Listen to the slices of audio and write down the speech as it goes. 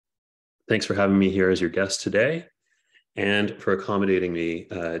Thanks for having me here as your guest today and for accommodating me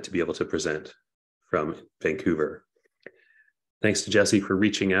to be able to present from Vancouver. Thanks to Jesse for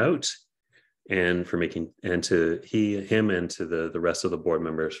reaching out and for making, and to him and to the rest of the board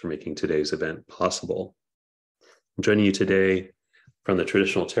members for making today's event possible. I'm joining you today from the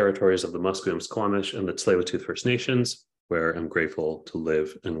traditional territories of the Musqueam, Squamish, and the Tsleil-Waututh First Nations, where I'm grateful to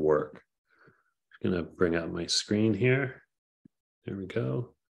live and work. I'm going to bring up my screen here. There we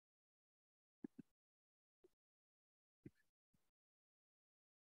go.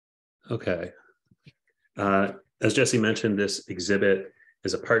 Okay. As Jesse mentioned, this exhibit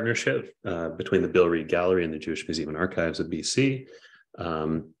is a partnership between the Bill Reid Gallery and the Jewish Museum and Archives of BC.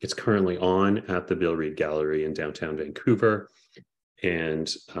 It's currently on at the Bill Reid Gallery in downtown Vancouver. And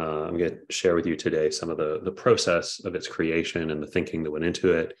I'm going to share with you today some of the process of its creation and the thinking that went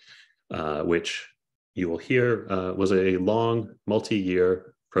into it, which you will hear was a long,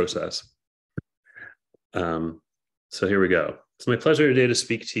 multi-year process. So here we go. It's my pleasure today to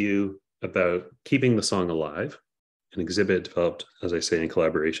speak to you about Keeping the Song Alive, an exhibit developed, as I say, in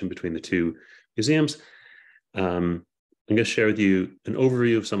collaboration between the two museums. I'm going to share with you an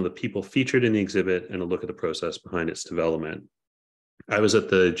overview of some of the people featured in the exhibit and a look at the process behind its development. I was at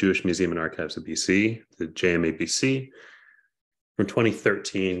the Jewish Museum and Archives of BC, the JMABC, from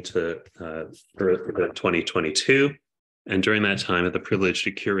 2013 to 2022. And during that time, I had the privilege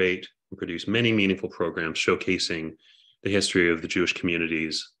to curate and produce many meaningful programs showcasing the history of the Jewish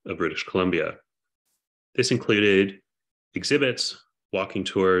communities of British Columbia. This included exhibits, walking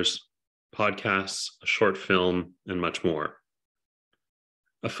tours, podcasts, a short film, and much more.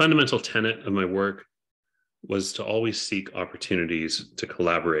 A fundamental tenet of my work was to always seek opportunities to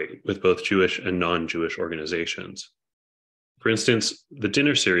collaborate with both Jewish and non-Jewish organizations. For instance, the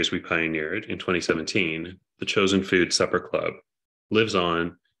dinner series we pioneered in 2017, the Chosen Food Supper Club, lives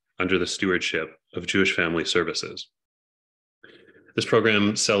on under the stewardship of Jewish Family Services. This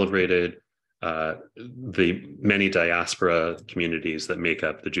program celebrated the many diaspora communities that make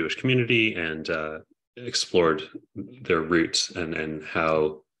up the Jewish community and explored their roots and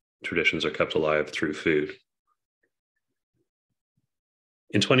how traditions are kept alive through food.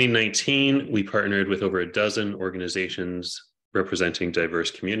 In 2019, we partnered with over a dozen organizations representing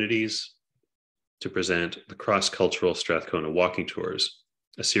diverse communities to present the cross-cultural Strathcona walking tours,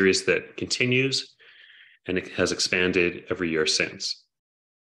 a series that continues and it has expanded every year since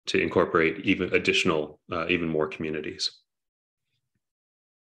to incorporate even more communities.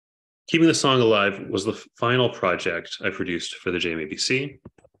 Keeping the Song Alive was the final project I produced for the JMABC,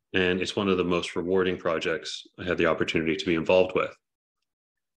 and it's one of the most rewarding projects I had the opportunity to be involved with.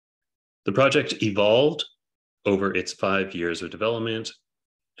 The project evolved over its 5 years of development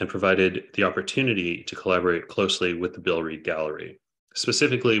and provided the opportunity to collaborate closely with the Bill Reid Gallery,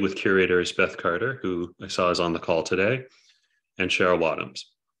 specifically with curators Beth Carter, who I saw is on the call today, and Cheryl Wadhams,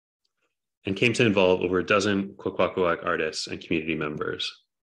 and came to involve over a dozen Kwakwaka'wakw artists and community members.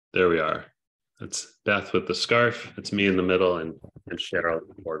 There we are. That's Beth with the scarf. It's me in the middle and Cheryl in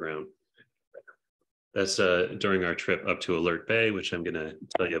the foreground. That's during our trip up to Alert Bay, which I'm going to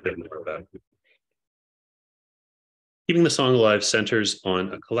tell you a bit more about. Keeping the Song Alive centers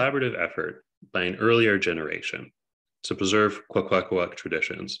on a collaborative effort by an earlier generation to preserve Kwakwaka'wakw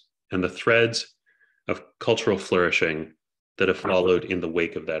traditions and the threads of cultural flourishing that have followed in the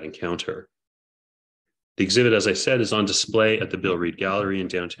wake of that encounter. The exhibit, as I said, is on display at the Bill Reid Gallery in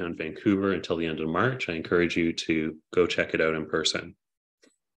downtown Vancouver until the end of March. I encourage you to go check it out in person.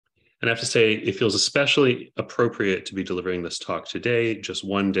 And I have to say, it feels especially appropriate to be delivering this talk today, just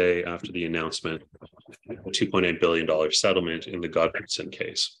one day after the announcement of a $2.8 billion settlement in the Godfredson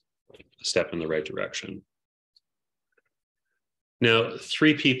case, a step in the right direction. Now,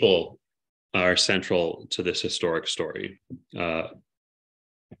 three people are central to this historic story.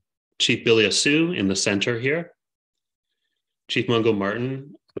 Chief Billy Assu in the center here, Chief Mungo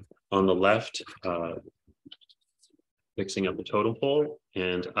Martin on the left, fixing up the totem pole,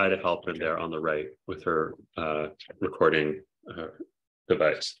 and Ida Halpern there on the right with her recording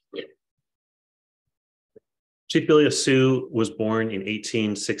device. Chief Billy Assu was born in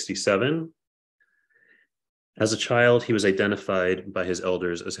 1867. As a child, he was identified by his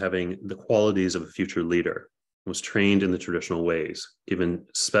elders as having the qualities of a future leader, and was trained in the traditional ways, given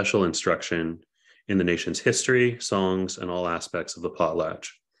special instruction in the nation's history, songs, and all aspects of the potlatch.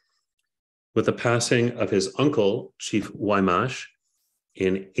 With the passing of his uncle, Chief Wymash,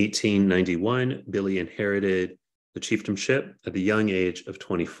 in 1891, Billy inherited the chieftainship at the young age of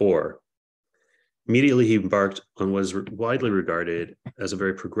 24. Immediately, he embarked on what is widely regarded as a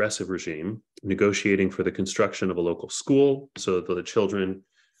very progressive regime, negotiating for the construction of a local school so that the children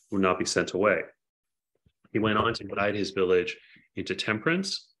would not be sent away. He went on to guide his village into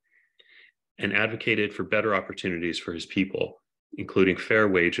temperance and advocated for better opportunities for his people, including fair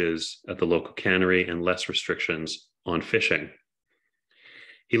wages at the local cannery and less restrictions on fishing.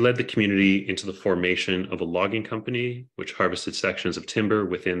 He led the community into the formation of a logging company, which harvested sections of timber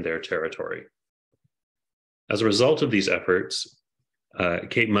within their territory. As a result of these efforts,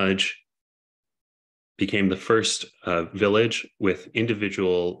 Cape Mudge became the first village with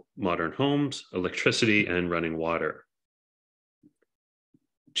individual modern homes, electricity, and running water.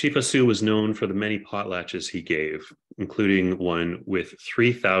 Chief Assu was known for the many potlatches he gave, including one with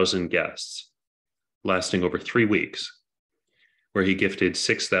 3,000 guests, lasting over 3 weeks, where he gifted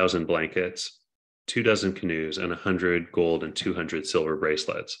 6,000 blankets, 24 canoes, and 100 gold and 200 silver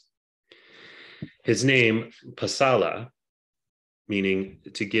bracelets. His name, Pasala, meaning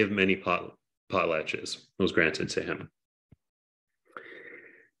to give many potlatches, was granted to him.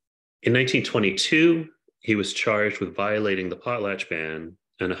 In 1922, he was charged with violating the Potlatch Ban,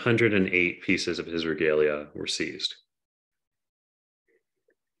 and 108 pieces of his regalia were seized.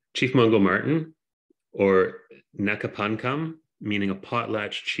 Chief Mungo Martin, or Nakapankam, meaning a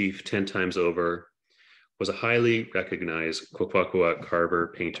potlatch chief 10 times over, was a highly recognized Kwakwaka'wakw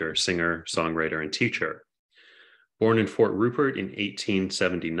carver, painter, singer, songwriter, and teacher. Born in Fort Rupert in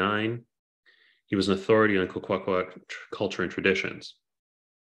 1879, he was an authority on Kwakwaka'wakw culture and traditions.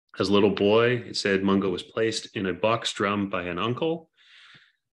 As a little boy, it said Mungo was placed in a box drum by an uncle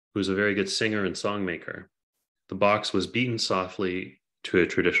who was a very good singer and songmaker. The box was beaten softly to a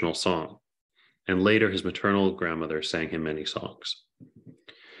traditional song, and later his maternal grandmother sang him many songs.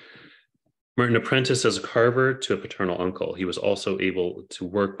 Martin apprenticed as a carver to a paternal uncle. He was also able to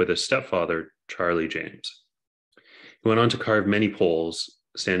work with his stepfather, Charlie James. He went on to carve many poles,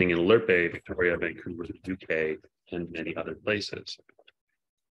 standing in Alert Bay, Victoria, Vancouver, UK, and many other places.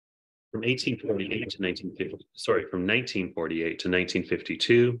 From 1948 to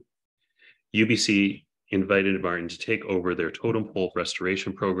 1952, UBC invited Martin to take over their totem pole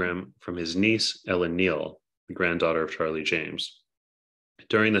restoration program from his niece, Ellen Neal, the granddaughter of Charlie James.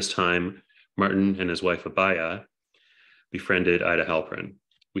 During this time, Martin and his wife, Abaya, befriended Ida Halpern.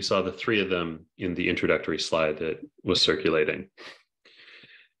 We saw the three of them in the introductory slide that was circulating.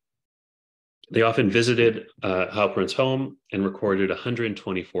 They often visited Halpern's home and recorded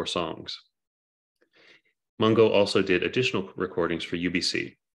 124 songs. Mungo also did additional recordings for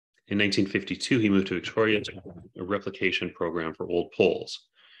UBC. In 1952, he moved to Victoria to have a replication program for old poles.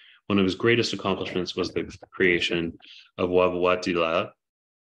 One of his greatest accomplishments was the creation of Wawawadila,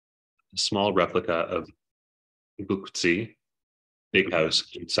 a small replica of Bukutsi, Big House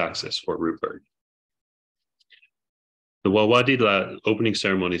in Saxis, Fort Rupert. The Wawadila opening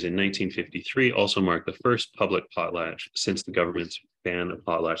ceremonies in 1953 also marked the first public potlatch since the government's ban of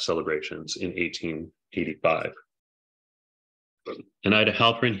potlatch celebrations in 1885. And Ida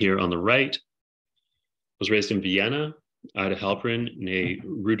Halpern here on the right was raised in Vienna. Ida Halpern, née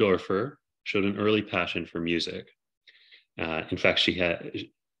Rudorfer, showed an early passion for music. In fact, she had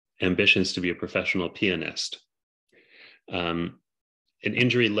ambitions to be a professional pianist. An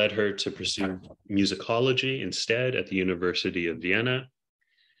injury led her to pursue musicology instead at the University of Vienna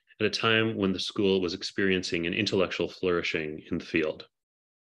at a time when the school was experiencing an intellectual flourishing in the field.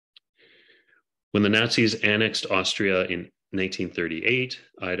 When the Nazis annexed Austria in 1938,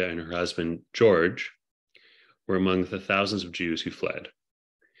 Ida and her husband, George, were among the thousands of Jews who fled.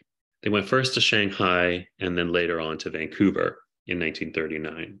 They went first to Shanghai and then later on to Vancouver in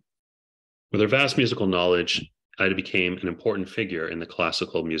 1939. With her vast musical knowledge, Ida became an important figure in the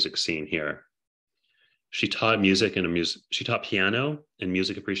classical music scene here. She taught she taught piano and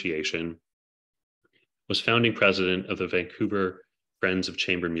music appreciation, was founding president of the Vancouver Friends of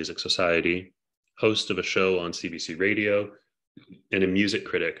Chamber Music Society, host of a show on CBC Radio, and a music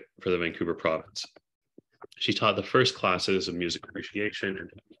critic for the Vancouver province. She taught the first classes of music appreciation and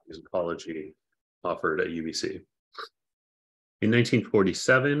musicology offered at UBC. In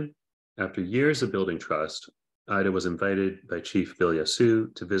 1947, after years of building trust, Ida was invited by Chief Billy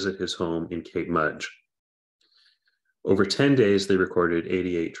Assu to visit his home in Cape Mudge. Over 10 days, they recorded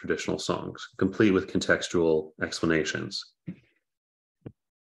 88 traditional songs, complete with contextual explanations.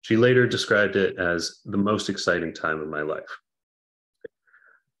 She later described it as the most exciting time of my life.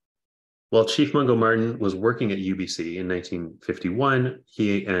 While Chief Mungo Martin was working at UBC in 1951,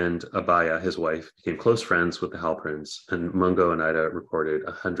 he and Abaya, his wife, became close friends with the Halperns, and Mungo and Ida recorded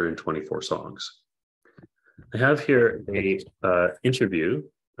 124 songs. I have here an interview,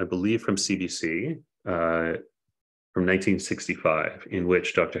 I believe from CBC, from 1965, in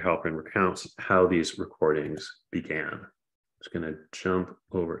which Dr. Halpern recounts how these recordings began. Just going to jump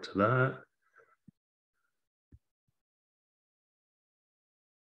over to that.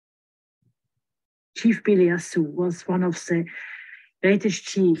 Chief Assu was one of the greatest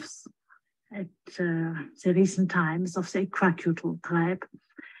chiefs at the recent times of the Kwakwaka'wakw tribe.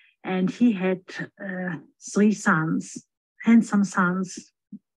 And he had 3 sons, handsome sons,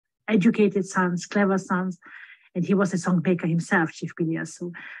 educated sons, clever sons. And he was a songmaker himself, Chief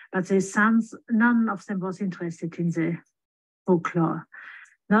Assu. But the sons, none of them was interested in the folklore.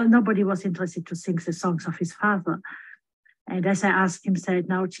 Nobody was interested to sing the songs of his father. And as I asked him, said,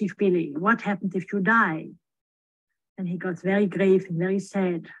 now, Chief Billy, what happened if you die? And he got very grave and very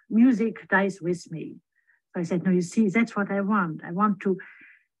sad. Music dies with me. So I said, no, you see, that's what I want. I want to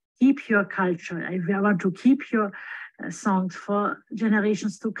keep your culture. I want to keep your songs for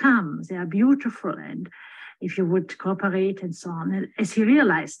generations to come. They are beautiful. And if you would cooperate and so on. And as he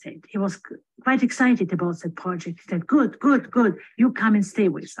realized it, he was quite excited about the project. He said, good, good, good. You come and stay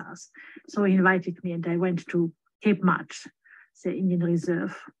with us. So he invited me and I went to Cape March, the Indian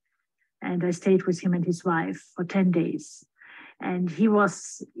Reserve. And I stayed with him and his wife for 10 days. And he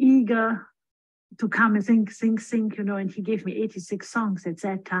was eager to come and sing, you know, and he gave me 86 songs at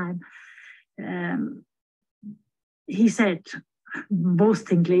that time. He said,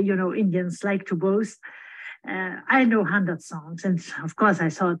 boastingly, you know, Indians like to boast, I know 100 songs. And of course, I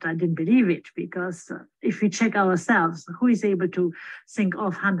thought I didn't believe it, because if we check ourselves, who is able to sing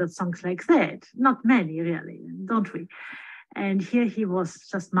off 100 songs like that? Not many, really, don't we? And here he was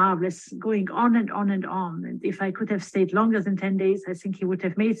just marvelous, going on and on and on. And if I could have stayed longer than 10 days, I think he would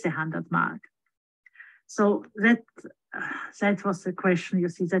have made the 100 mark. So that was the question, you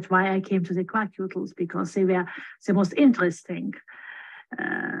see. That's why I came to the Kwakwaka'wakws, because they were the most interesting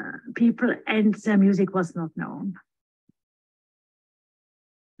people, and their music was not known.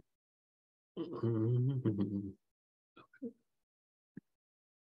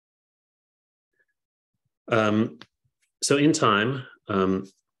 So in time,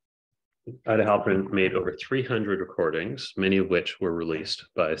 Ida Halpern made over 300 recordings, many of which were released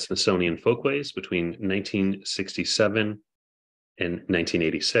by Smithsonian Folkways between 1967 and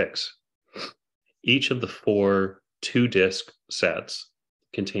 1986. Each of the 4 2-disc sets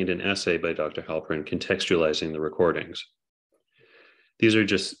contained an essay by Dr. Halpern contextualizing the recordings. These are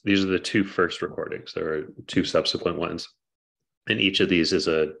the 2 first recordings. There are 2 subsequent ones. And each of these is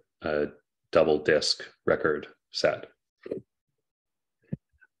a double disc record set.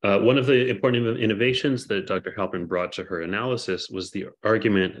 One of the important innovations that Dr. Halpern brought to her analysis was the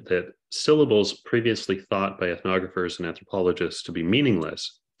argument that syllables previously thought by ethnographers and anthropologists to be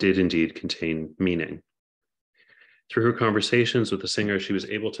meaningless did indeed contain meaning. Through her conversations with the singer, she was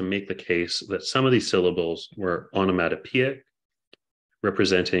able to make the case that some of these syllables were onomatopoeic,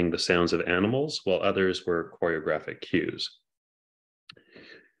 representing the sounds of animals, while others were choreographic cues.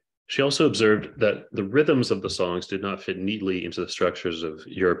 She also observed that the rhythms of the songs did not fit neatly into the structures of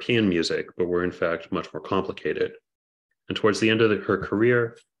European music, but were in fact much more complicated. And towards the end of her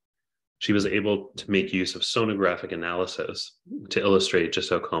career, she was able to make use of sonographic analysis to illustrate just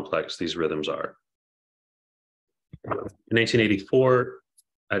how complex these rhythms are. In 1984,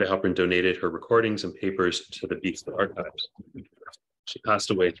 Ida Halpern donated her recordings and papers to the BC Archives. She passed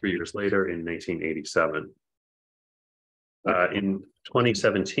away 3 years later in 1987. In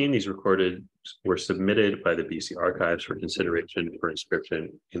 2017, these recordings were submitted by the BC Archives for consideration for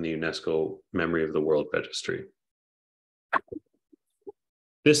inscription in the UNESCO Memory of the World Registry.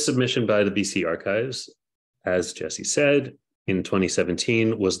 This submission by the BC Archives, as Jesse said, in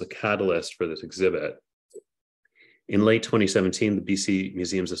 2017 was the catalyst for this exhibit. In late 2017, the BC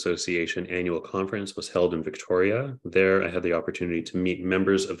Museums Association annual conference was held in Victoria. There, I had the opportunity to meet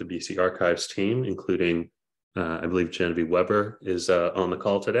members of the BC Archives team, including I believe Genevieve Weber is on the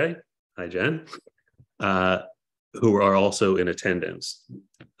call today. Hi, Jen. Who are also in attendance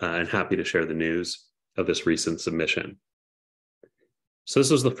and happy to share the news of this recent submission. So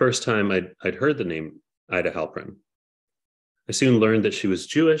this was the first time I'd heard the name Ida Halpern. I soon learned that she was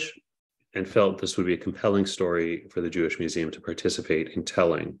Jewish and felt this would be a compelling story for the Jewish Museum to participate in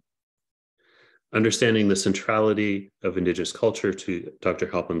telling. Understanding the centrality of Indigenous culture to Dr.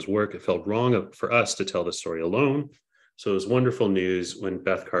 Halpern's work, it felt wrong for us to tell the story alone. So it was wonderful news when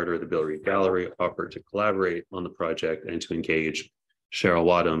Beth Carter of the Bill Reid Gallery offered to collaborate on the project and to engage Cheryl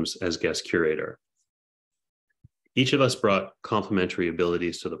Wadhams as guest curator. Each of us brought complementary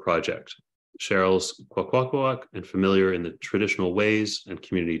abilities to the project. Cheryl's Kwakwaka'wakw and familiar in the traditional ways and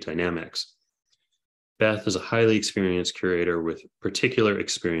community dynamics. Beth is a highly experienced curator with particular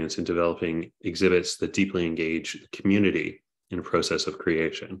experience in developing exhibits that deeply engage the community in a process of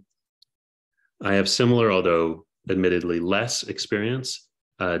creation. I have similar, although admittedly less experience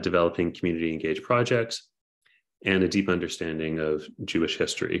developing community engaged projects, and a deep understanding of Jewish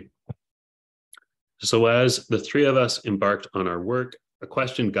history. So as the three of us embarked on our work, a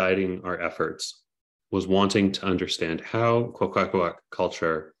question guiding our efforts was wanting to understand how Kwakwaka'wakw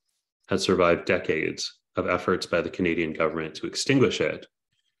culture had survived decades of efforts by the Canadian government to extinguish it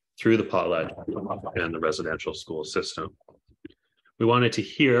through the Potlatch and the residential school system. We wanted to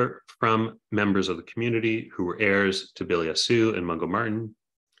hear from members of the community who were heirs to Chiefs Assu and Mungo Martin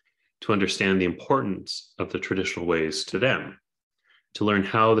to understand the importance of the traditional ways to them, to learn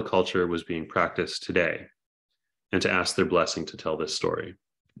how the culture was being practiced today, and to ask their blessing to tell this story.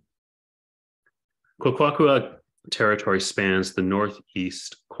 Kwakwaka'wakw territory spans the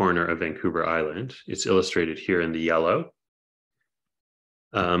northeast corner of Vancouver Island. It's illustrated here in the yellow.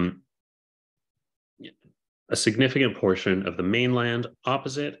 A significant portion of the mainland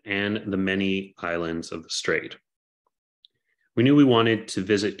opposite and the many islands of the Strait. We knew we wanted to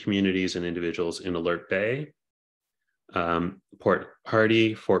visit communities and individuals in Alert Bay, Port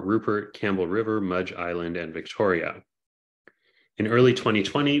Hardy, Fort Rupert, Campbell River, Mudge Island, and Victoria. In early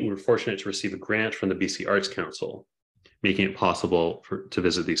 2020, we were fortunate to receive a grant from the BC Arts Council, making it possible to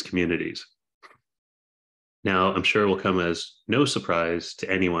visit these communities. Now, I'm sure it will come as no surprise to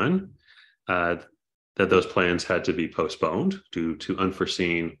anyone that those plans had to be postponed due to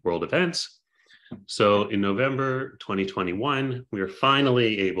unforeseen world events. So in November 2021, we were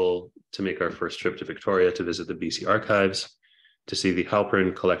finally able to make our first trip to Victoria to visit the BC Archives, to see the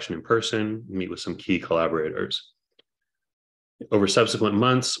Halpern collection in person, meet with some key collaborators. Over subsequent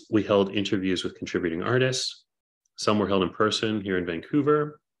months, we held interviews with contributing artists. Some were held in person here in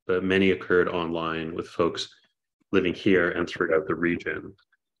Vancouver, but many occurred online with folks living here and throughout the region.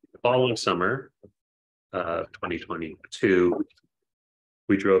 The following summer, 2022,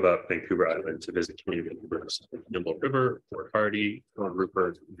 we drove up Vancouver Island to visit community members of Campbell River, Fort Hardy, Fort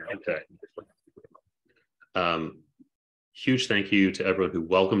Rupert, and huge thank you to everyone who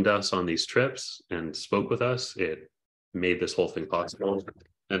welcomed us on these trips and spoke with us. It made this whole thing possible.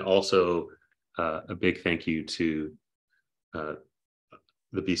 And also a big thank you to the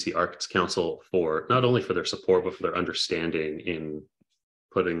BC Arts Council for not only for their support, but for their understanding in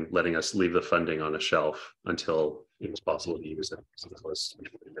letting us leave the funding on a shelf until it was possible to use it.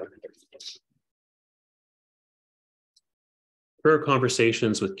 Through our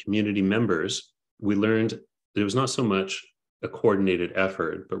conversations with community members, we learned that it was not so much a coordinated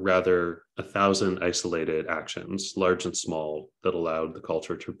effort, but rather 1,000 isolated actions, large and small, that allowed the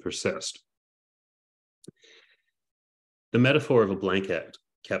culture to persist. The metaphor of a blanket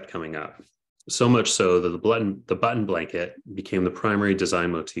kept coming up, so much so that the button blanket became the primary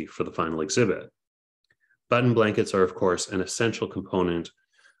design motif for the final exhibit. Button blankets are, of course, an essential component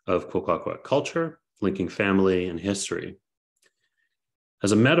of Kwakwaka'wakw culture, linking family and history.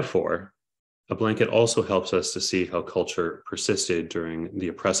 As a metaphor, a blanket also helps us to see how culture persisted during the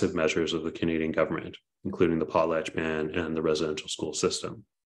oppressive measures of the Canadian government, including the Potlatch Ban and the residential school system.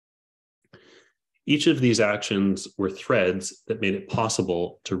 Each of these actions were threads that made it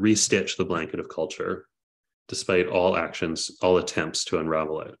possible to restitch the blanket of culture, despite all attempts to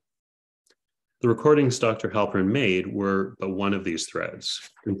unravel it. The recordings Dr. Halpern made were but one of these threads,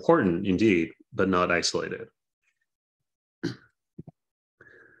 important indeed, but not isolated.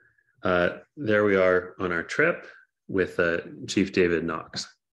 There we are on our trip with Chief David Knox.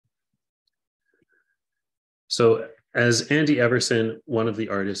 So as Andy Everson, one of the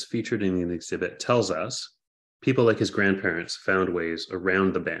artists featured in the exhibit, tells us, people like his grandparents found ways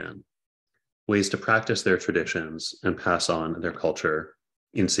around the ban, ways to practice their traditions and pass on their culture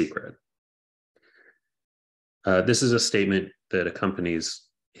in secret. This is a statement that accompanies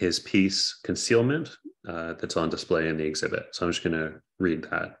his piece, Concealment, that's on display in the exhibit. So I'm just going to read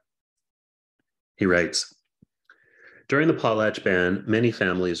that. He writes, during the Potlatch Ban, many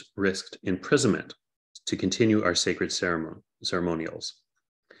families risked imprisonment to continue our sacred ceremonials.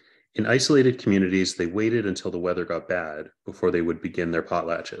 In isolated communities, they waited until the weather got bad before they would begin their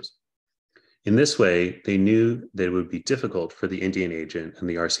potlatches. In this way, they knew that it would be difficult for the Indian agent and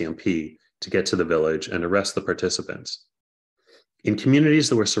the RCMP to get to the village and arrest the participants. In communities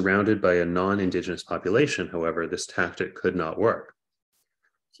that were surrounded by a non-Indigenous population, however, this tactic could not work.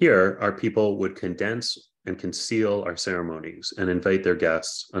 Here, our people would condense and conceal our ceremonies and invite their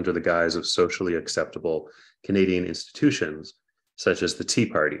guests under the guise of socially acceptable Canadian institutions, such as the Tea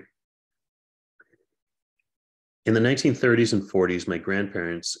Party. In the 1930s and 40s, my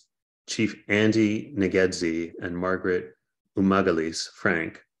grandparents, Chief Andy Negedzi and Margaret Umagalis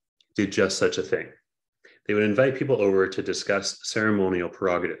Frank, did just such a thing. They would invite people over to discuss ceremonial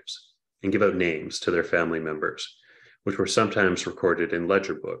prerogatives and give out names to their family members, which were sometimes recorded in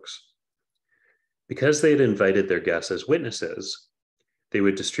ledger books. Because they had invited their guests as witnesses, they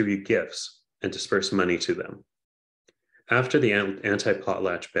would distribute gifts and disperse money to them. After the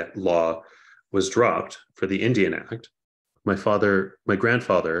anti-potlatch law was dropped for the Indian Act, my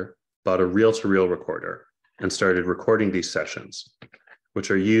grandfather bought a reel-to-reel recorder and started recording these sessions, which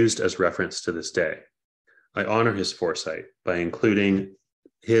are used as reference to this day. I honor his foresight by including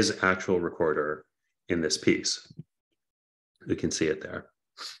his actual recorder in this piece. You can see it there.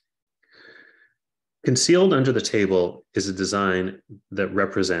 Concealed under the table is a design that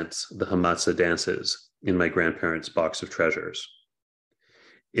represents the Hamatsa dances in my grandparents' box of treasures.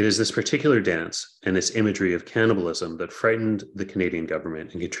 It is this particular dance and its imagery of cannibalism that frightened the Canadian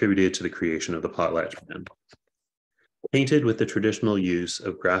government and contributed to the creation of the Potlatch Ban. Painted with the traditional use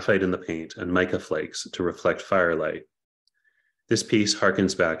of graphite in the paint and mica flakes to reflect firelight, this piece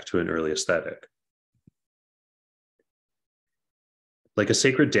harkens back to an early aesthetic. Like a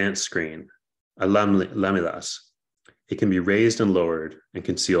sacred dance screen, a lamilas, it can be raised and lowered and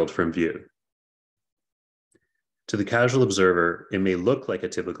concealed from view. To the casual observer, it may look like a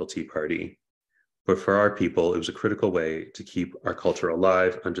typical tea party, but for our people, it was a critical way to keep our culture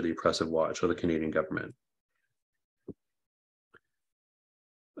alive under the oppressive watch of the Canadian government.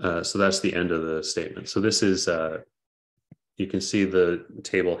 So that's the end of the statement. So this is, you can see the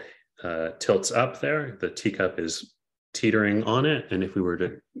table tilts up there. The teacup is teetering on it. And if we were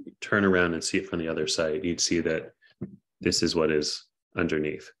to turn around and see it from the other side, you'd see that this is what is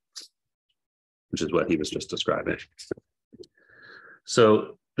underneath, which is what he was just describing.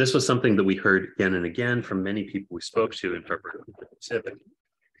 So this was something that we heard again and again from many people we spoke to in preparation for the Pacific.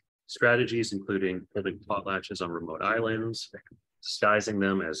 Strategies including building potlatches on remote islands, disguising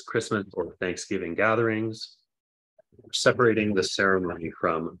them as Christmas or Thanksgiving gatherings, separating the ceremony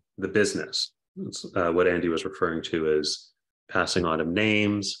from the business. It's, what Andy was referring to as passing on of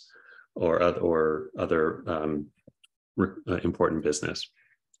names or other important business.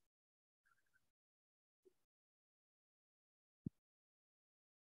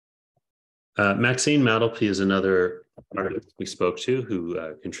 Maxine Madelpy is another artist we spoke to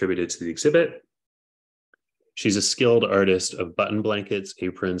who contributed to the exhibit. She's a skilled artist of button blankets,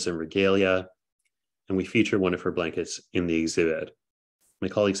 aprons, and regalia, and we feature one of her blankets in the exhibit. My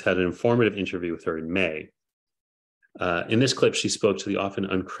colleagues had an informative interview with her in May. In this clip, she spoke to the often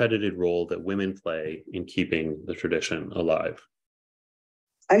uncredited role that women play in keeping the tradition alive.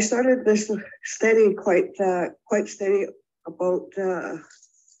 I started this study quite steady about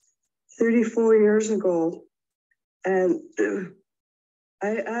 34 years ago, and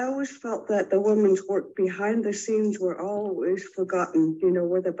I always felt that the women's work behind the scenes were always forgotten. You know,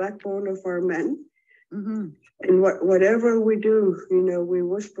 we're the backbone of our men. Mm-hmm. And whatever we do, you know, we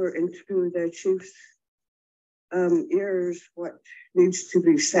whisper into the chief's ears what needs to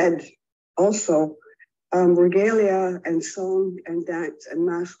be said. Also, regalia and song and dance and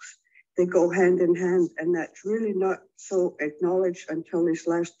masks, they go hand in hand, and that's really not so acknowledged until these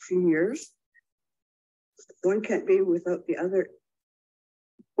last few years. One can't be without the other.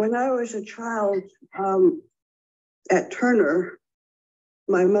 When I was a child at Turner,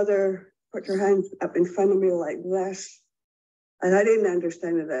 my mother put her hands up in front of me like this. And I didn't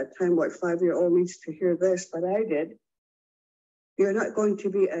understand at that time what 5-year-old needs to hear this, but I did. You're not going to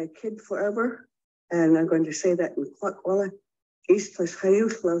be a kid forever. And I'm going to say that in Kwakwaka'wakw, Eastlas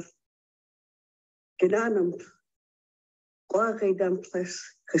Hayuslov, Gidanum, Quagidam Ples,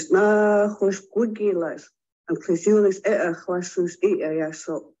 Kisna Hos Gugilas, and Klisulis Ea Hwasus Ea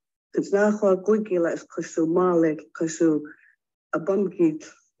so. Kisna Hwa Gugilas, Kisu Malik, Kisu Abumgit,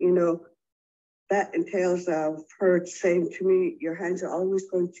 you know. That entails her saying to me, your hands are always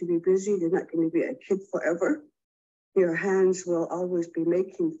going to be busy. You're not going to be a kid forever. Your hands will always be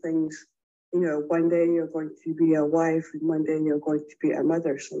making things. You know, one day you're going to be a wife and one day you're going to be a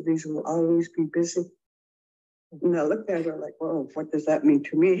mother. So these will always be busy. And I looked at her like, whoa, what does that mean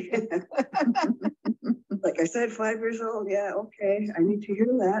to me? Like I said, 5 years old. Yeah, okay, I need to hear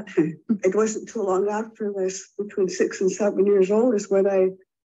that. It wasn't too long after this, between 6 and 7 years old is when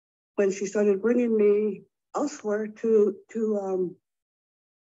she started bringing me elsewhere to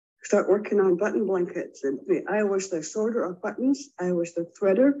start working on button blankets. And I was the sorter of buttons, I was the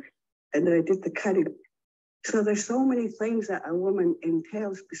threader, and then I did the cutting. So there's so many things that a woman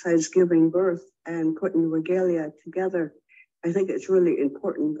entails besides giving birth and putting regalia together. I think it's really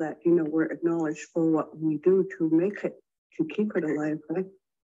important that, you know, we're acknowledged for what we do to make it, to keep it alive, right?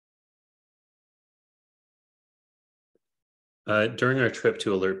 During our trip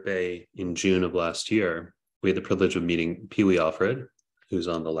to Alert Bay in June of last year, we had the privilege of meeting Pee Wee Alfred, who's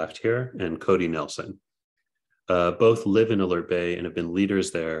on the left here, and Cody Nelson. both live in Alert Bay and have been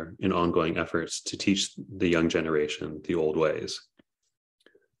leaders there in ongoing efforts to teach the young generation the old ways.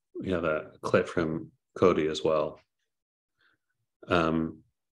 We have a clip from Cody as well.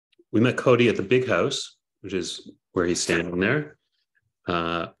 We met Cody at the Big House, which is where he's standing there,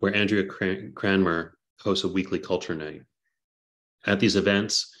 where Andrea Cranmer hosts a weekly culture night. At these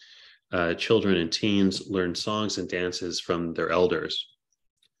events, children and teens learn songs and dances from their elders.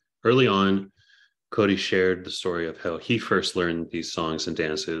 Early on, Cody shared the story of how he first learned these songs and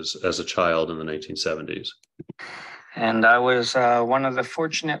dances as a child in the 1970s. And I was one of the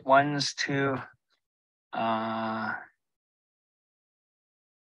fortunate ones to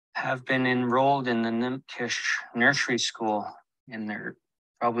have been enrolled in the Nimkish nursery school in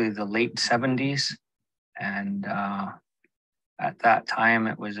probably the late 70s. And at that time,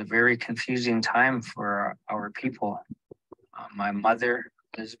 it was a very confusing time for our people. My mother,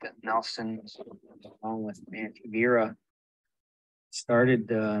 Elizabeth Nelson, along with Auntie Vera, started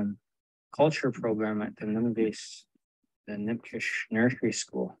the culture program at the Nimkish nursery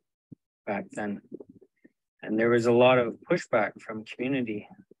school back then. And there was a lot of pushback from community,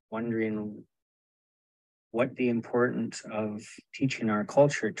 wondering what the importance of teaching our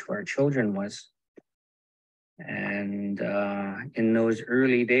culture to our children was. And in those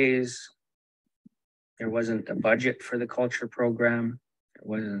early days, there wasn't a budget for the culture program.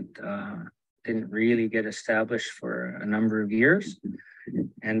 It didn't really get established for a number of years.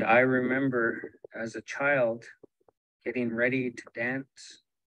 And I remember as a child getting ready to dance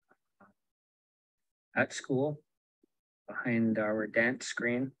at school behind our dance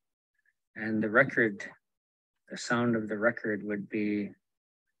screen. And the sound of the record would be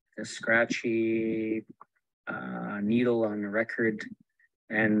the scratchy needle on the record.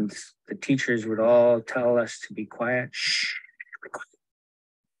 And the teachers would all tell us to be quiet. Shh, be quiet.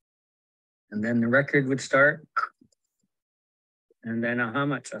 And then the record would start. And then a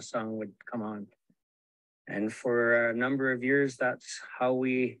Hamacha song would come on. And for a number of years, that's how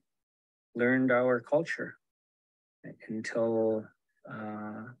we learned our culture until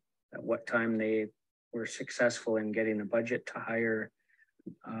at what time they were successful in getting a budget to hire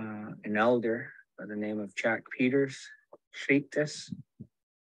an elder by the name of Jack Peters, Schlichtes,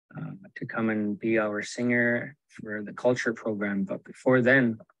 to come and be our singer for the culture program. But before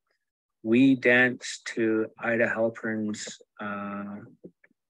then, we danced to Ida Halpern's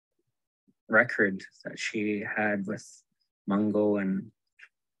record that she had with Mungo and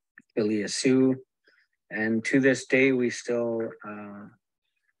Chiefs Assu. And to this day, we still,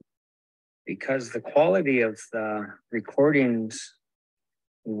 because the quality of the recordings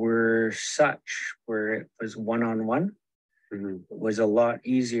were such where it was one-on-one, it was a lot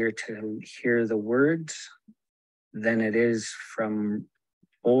easier to hear the words than it is from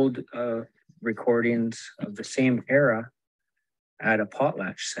old recordings of the same era at a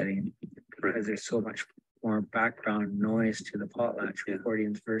potlatch setting, because there's so much more background noise to the potlatch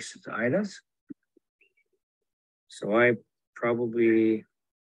recordings versus Ida's. So I probably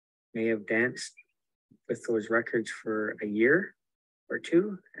may have danced with those records for a year or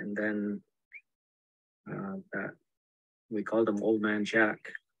two, and then that we called him Old Man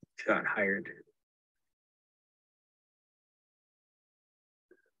Jack, got hired.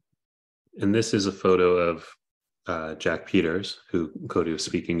 And this is a photo of Jack Peters, who Cody was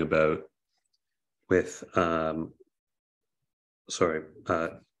speaking about, with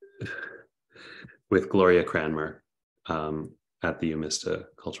with Gloria Cranmer at the Umista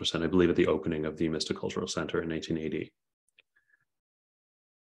Cultural Center, I believe at the opening of the Umista Cultural Center in 1980.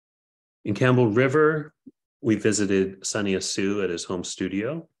 In Campbell River, we visited Sonny Assu at his home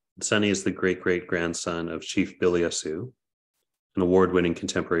studio. Sonny is the great-great-grandson of Chief Billy Assu, an award-winning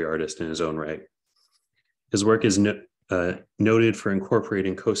contemporary artist in his own right. His work is noted for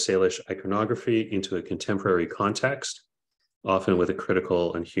incorporating Coast Salish iconography into a contemporary context, often with a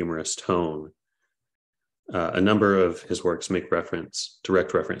critical and humorous tone. A number of his works make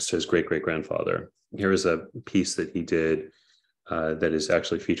direct reference to his great-great-grandfather. Here is a piece that he did that is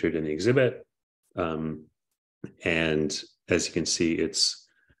actually featured in the exhibit. And as you can see, it's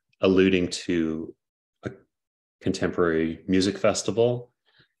alluding to a contemporary music festival,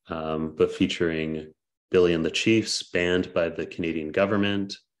 but featuring Billy and the Chiefs, banned by the Canadian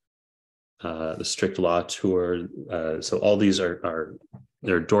government, the Strict Law Tour. So all these are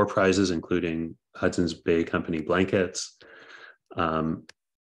there are door prizes, including Hudson's Bay Company blankets. So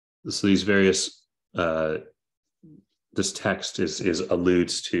these various, this text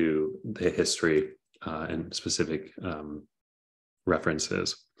alludes to the history and specific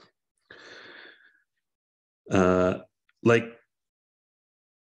references. Like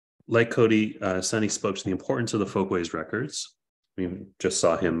Like Cody, Sunny spoke to the importance of the Folkways records. We just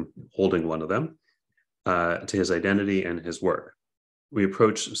saw him holding one of them, to his identity and his work. We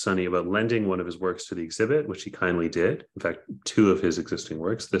approached Sunny about lending one of his works to the exhibit, which he kindly did. In fact, two of his existing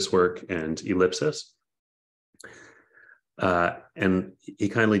works, this work and Ellipsis. And he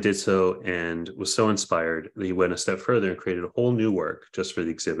kindly did so and was so inspired that he went a step further and created a whole new work just for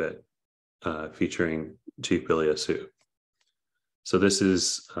the exhibit, featuring Chief Billy Assu. So this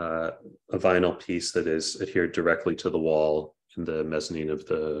is a vinyl piece that is adhered directly to the wall in the mezzanine of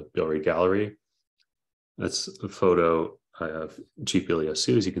the Bill Reid Gallery. That's a photo of Chief Billy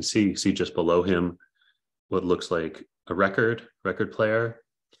Assu. As you can see just below him what looks like a record player.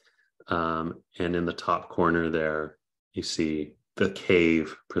 And in the top corner there, you see The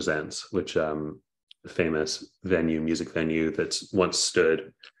Cave Presents, which a famous music venue that's once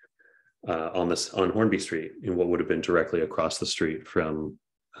stood on Hornby Street in what would have been directly across the street from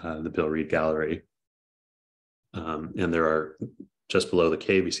the Bill Reid Gallery. And there are, just below the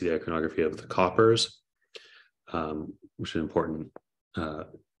cave, you see the iconography of the coppers, which is an important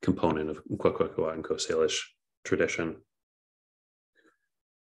component of Kwakwaka'wakw and Coast Salish tradition.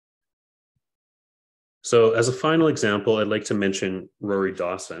 So as a final example, I'd like to mention Rory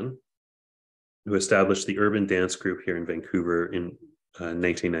Dawson, who established the urban dance group here in Vancouver in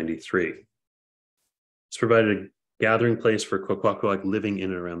 1993. It's provided a gathering place for Kwakwaka'wakw living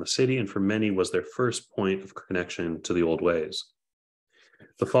in and around the city, and for many was their first point of connection to the old ways.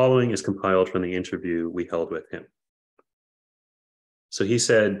 The following is compiled from the interview we held with him. So he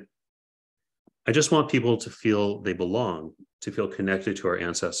said, "I just want people to feel they belong, to feel connected to our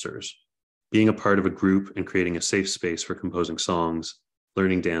ancestors. Being a part of a group and creating a safe space for composing songs,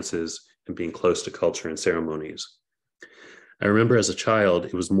 learning dances, and being close to culture and ceremonies. I remember as a child,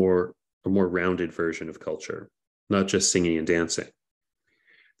 it was a more rounded version of culture, not just singing and dancing.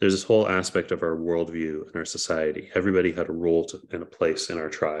 There's this whole aspect of our worldview and our society. Everybody had a role and a place in our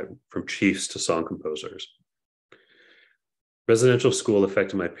tribe, from chiefs to song composers. Residential school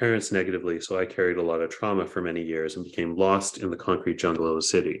affected my parents negatively, so I carried a lot of trauma for many years and became lost in the concrete jungle of the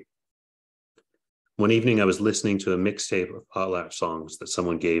city. One evening, I was listening to a mixtape of potlatch songs that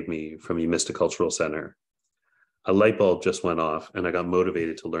someone gave me from amidst Cultural Center. A light bulb just went off and I got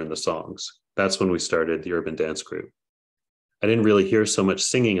motivated to learn the songs. That's when we started the urban dance group. I didn't really hear so much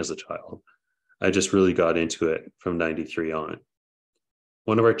singing as a child. I just really got into it from 93 on.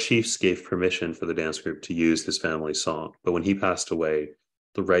 One of our chiefs gave permission for the dance group to use his family's song, but when he passed away,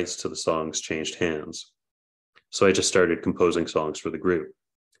 the rights to the songs changed hands. So I just started composing songs for the group.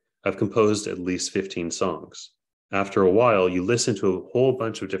 I've composed at least 15 songs. After a while, you listen to a whole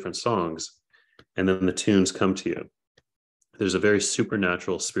bunch of different songs, and then the tunes come to you. There's a very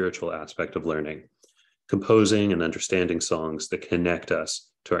supernatural, spiritual aspect of learning, composing and understanding songs that connect us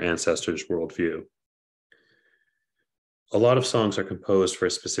to our ancestors' worldview. A lot of songs are composed for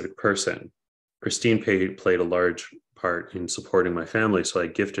a specific person. Christine played a large part in supporting my family, so I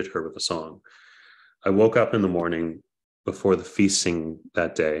gifted her with a song. I woke up in the morning before the feasting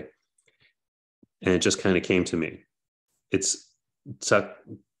that day, and it just kind of came to me. It's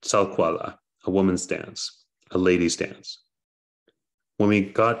Salkwala, a woman's dance, a lady's dance. When we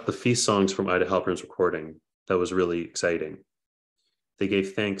got the feast songs from Ida Halpern's recording, that was really exciting. They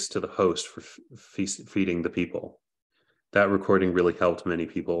gave thanks to the host for feeding the people. That recording really helped many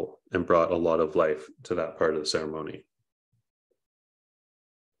people and brought a lot of life to that part of the ceremony.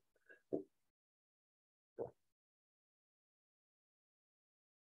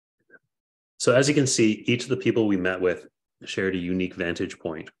 So as you can see, each of the people we met with shared a unique vantage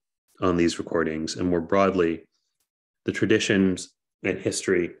point on these recordings, and more broadly, the traditions and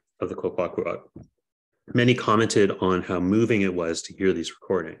history of the Kwakwaka'wakw. Many commented on how moving it was to hear these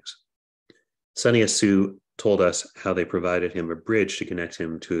recordings. Sunny Assu told us how they provided him a bridge to connect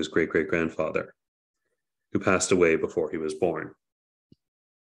him to his great-great-grandfather, who passed away before he was born.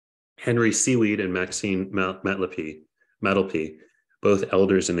 Henry Seaweed and Maxine Madelpy, both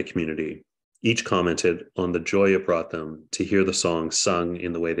elders in the community, each commented on the joy it brought them to hear the songs sung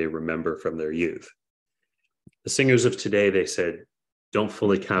in the way they remember from their youth. The singers of today, they said, don't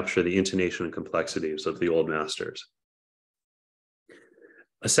fully capture the intonation and complexities of the old masters.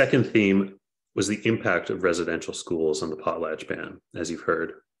 A second theme was the impact of residential schools on the Potlatch Ban, as you've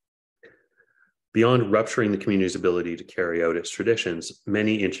heard. Beyond rupturing the community's ability to carry out its traditions,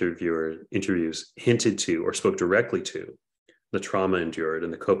 many interviews hinted to or spoke directly to the trauma endured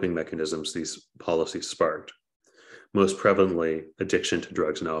and the coping mechanisms these policies sparked, most prevalently addiction to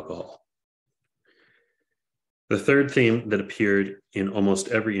drugs and alcohol. The third theme that appeared in almost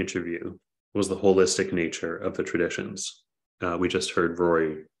every interview was the holistic nature of the traditions. We just heard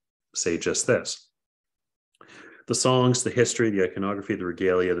Rory say just this. The songs, the history, the iconography, the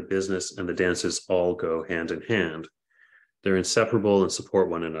regalia, the business, and the dances all go hand in hand. They're inseparable and support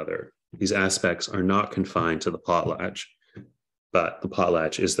one another. These aspects are not confined to the potlatch, but the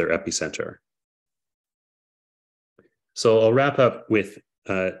potlatch is their epicenter. So I'll wrap up with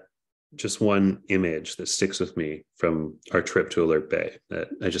just one image that sticks with me from our trip to Alert Bay that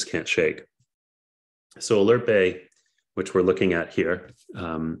I just can't shake. So Alert Bay, which we're looking at here,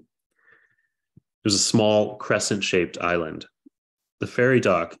 there's a small crescent-shaped island. The ferry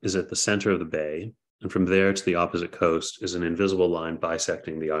dock is at the center of the bay, and from there to the opposite coast is an invisible line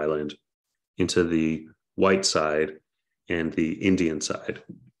bisecting the island into the white side and the Indian side.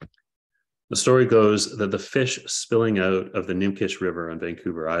 The story goes that the fish spilling out of the Nimkish River on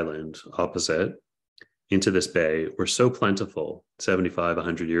Vancouver Island opposite into this bay were so plentiful 75,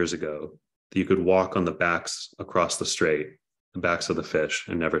 100 years ago that you could walk on the backs across the strait, the backs of the fish,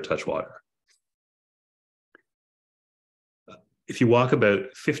 and never touch water. If you walk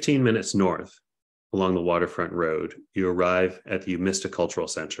about 15 minutes north along the waterfront road, you arrive at the Amidst Cultural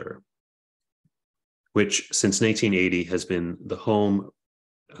Center, which since 1980 has been the home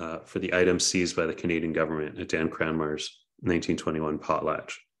for the items seized by the Canadian government at Dan Cranmer's 1921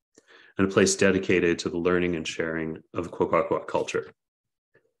 potlatch, and a place dedicated to the learning and sharing of Kwakwaka'wakw culture.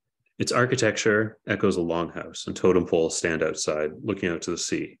 Its architecture echoes a longhouse, and totem poles stand outside, looking out to the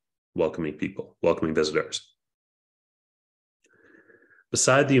sea, welcoming people, welcoming visitors.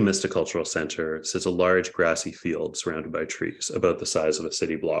 Beside the Amidst Cultural Center sits a large grassy field surrounded by trees, about the size of a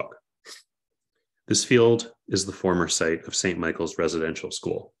city block. This field is the former site of St. Michael's Residential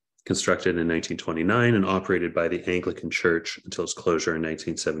School, constructed in 1929 and operated by the Anglican Church until its closure in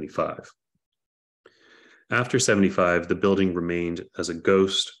 1975. After 75, the building remained as a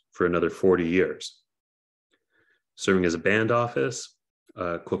ghost for another 40 years, serving as a band office,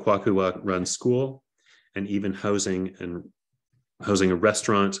 Kwakwaka'wakw-run school, and even housing a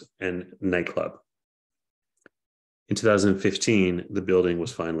restaurant and nightclub. In 2015, the building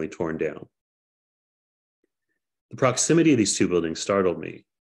was finally torn down. The proximity of these two buildings startled me.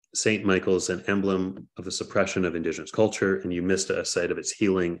 St. Michael's, an emblem of the suppression of Indigenous culture, and Umista, a site of its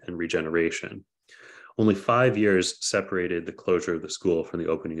healing and regeneration. Only 5 years separated the closure of the school from the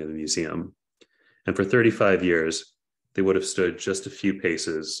opening of the museum. And for 35 years, they would have stood just a few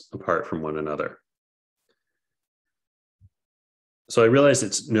paces apart from one another. So I realize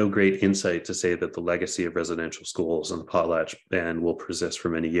it's no great insight to say that the legacy of residential schools and the Potlatch Ban will persist for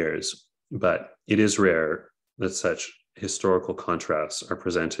many years, but it is rare that such historical contrasts are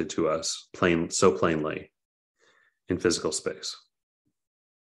presented to us so plainly in physical space.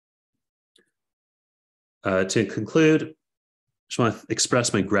 To conclude, I just want to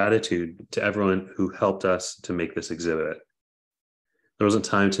express my gratitude to everyone who helped us to make this exhibit. There wasn't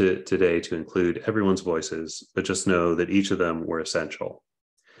time today to include everyone's voices, but just know that each of them were essential.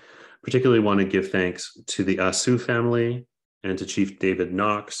 Particularly want to give thanks to the Assu family and to Chief David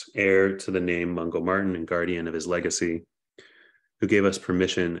Knox, heir to the name Mungo Martin and guardian of his legacy, who gave us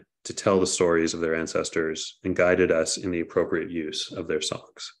permission to tell the stories of their ancestors and guided us in the appropriate use of their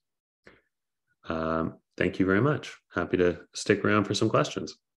songs. Thank you very much. Happy to stick around for some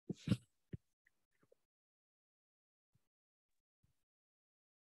questions.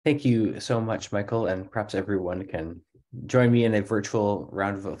 Thank you so much, Michael, and perhaps everyone can join me in a virtual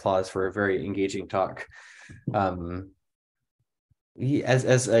round of applause for a very engaging talk. We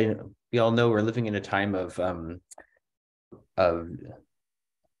all know, we're living in a time of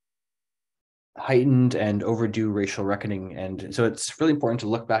heightened and overdue racial reckoning, and so it's really important to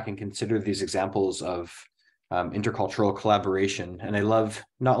look back and consider these examples of intercultural collaboration. And I love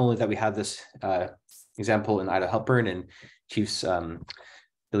not only that we have this example in Ida Halpern and Chiefs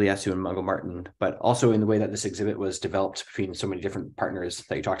Assu and Mungo Martin, but also in the way that this exhibit was developed between so many different partners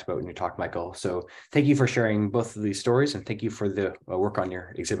that you talked about in your talk, Michael. So thank you for sharing both of these stories, and thank you for the work on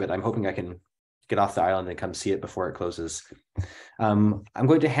your exhibit. I'm hoping I can get off the island and come see it before it closes. I'm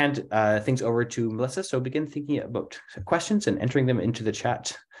going to hand things over to Melissa, so begin thinking about questions and entering them into the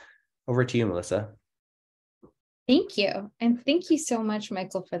chat. Over to you, Melissa. Thank you. And thank you so much,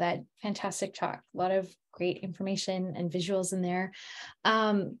 Michael, for that fantastic talk. A lot of great information and visuals in there.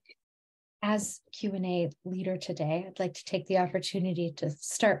 As Q&A leader today, I'd like to take the opportunity to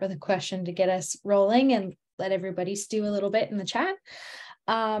start with a question to get us rolling and let everybody stew a little bit in the chat.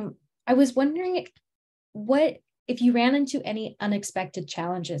 I was wondering if you ran into any unexpected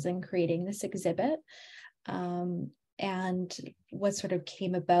challenges in creating this exhibit, and what sort of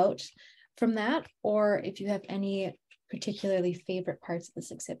came about from that, or if you have any particularly favorite parts of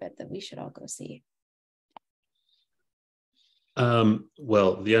this exhibit that we should all go see.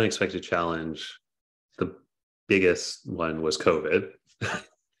 Well, the unexpected challenge, the biggest one was COVID.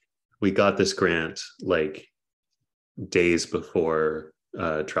 We got this grant like days before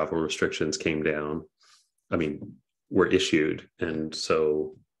travel restrictions came down. I mean, were issued. And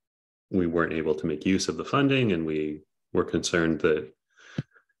so we weren't able to make use of the funding, and we were concerned that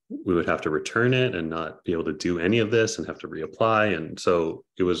we would have to return it and not be able to do any of this and have to reapply. And so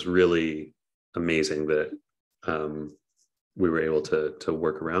it was really amazing that we were able to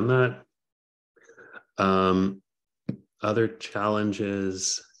work around that. Other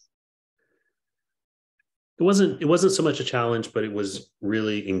challenges, it wasn't so much a challenge, but it was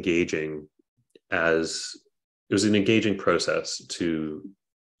really engaging. As it was an engaging process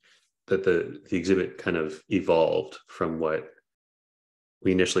that the exhibit kind of evolved from what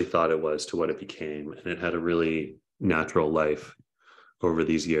we initially thought it was to what it became, and it had a really natural life over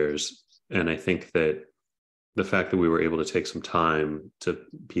these years. And I think that the fact that we were able to take some time to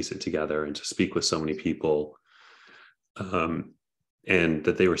piece it together and to speak with so many people, and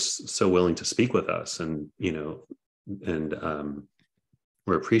that they were so willing to speak with us, and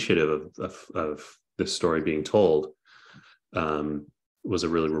we're appreciative of this story being told, was a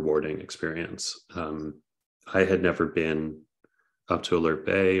really rewarding experience. I had never been up to Alert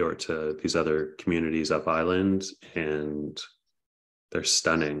Bay or to these other communities up island, and they're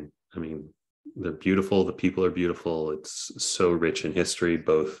stunning. I mean, they're beautiful. The people are beautiful. It's so rich in history,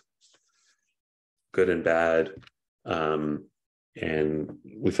 both good and bad. And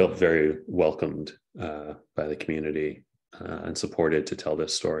we felt very welcomed by the community and supported to tell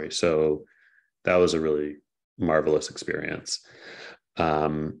this story. So that was a really marvelous experience.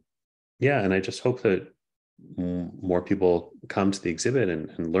 And I just hope that more people come to the exhibit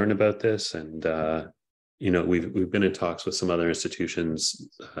and learn about this. And we've been in talks with some other institutions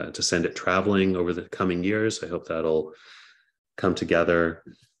to send it traveling over the coming years. I hope that'll come together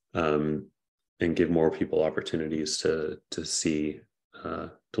and give more people opportunities to see,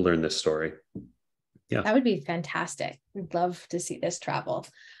 to learn this story. Yeah, that would be fantastic. We'd love to see this travel.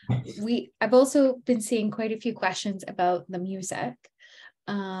 I've also been seeing quite a few questions about the music.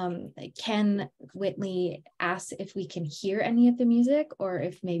 Ken Whitley asks if we can hear any of the music, or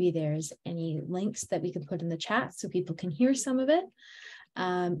if maybe there's any links that we can put in the chat so people can hear some of it.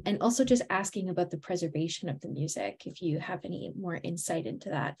 And also just asking about the preservation of the music, if you have any more insight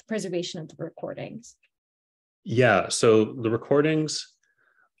into that, the preservation of the recordings. Yeah, so the recordings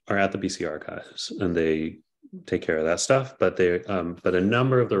are at the BC Archives, and they take care of that stuff. But but a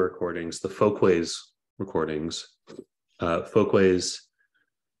number of the recordings, the Folkways recordings, Folkways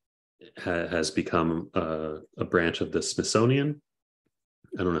has become a branch of the Smithsonian.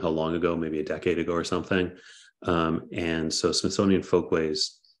 I don't know how long ago, maybe a decade ago or something. And so Smithsonian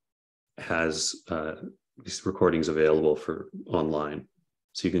Folkways has these recordings available for online.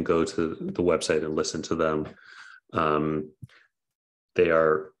 So you can go to the website and listen to them. They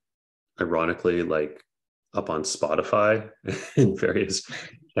are ironically like up on Spotify and various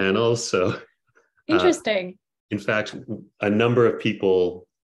channels. So interesting. In fact, a number of people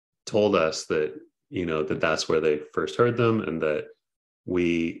told us that, that that's where they first heard them, and that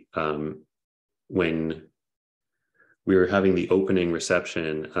we, when we were having the opening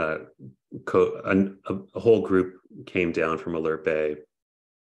reception, a whole group came down from Alert Bay,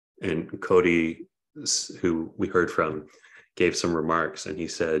 and Cody, who we heard from, gave some remarks, and he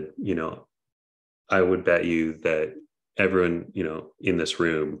said, I would bet you that everyone, in this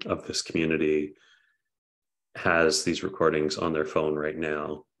room of this community has these recordings on their phone right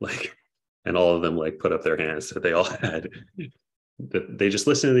now, and all of them put up their hands that they all had. They just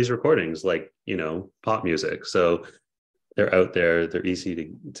listen to these recordings pop music. So they're out there, they're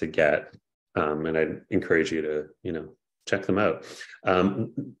easy to get, and I'd encourage you to check them out.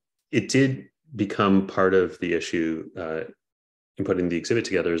 It did become part of the issue in putting the exhibit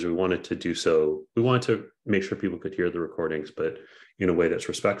together, is we wanted to do so. We wanted to make sure people could hear the recordings, but in a way that's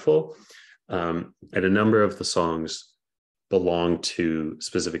respectful. And a number of the songs belong to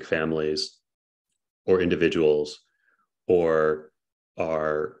specific families or individuals, or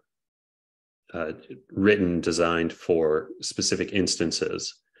are designed for specific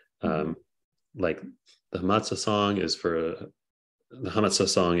instances. Like the Hamatsa song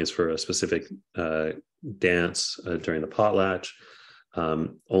is for a specific dance during the potlatch.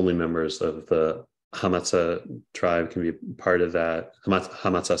 Only members of the Hamatsa tribe can be part of that,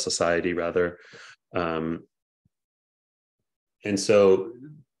 Hamatsa society rather. And so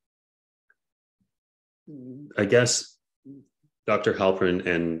I guess Dr. Halpern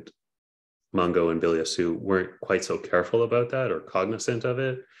and Mungo and Billy Assu weren't quite so careful about that or cognizant of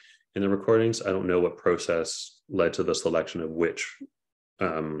it. in the recordings. I don't know what process led to the selection of which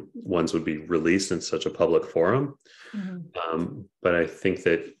ones would be released in such a public forum. But I think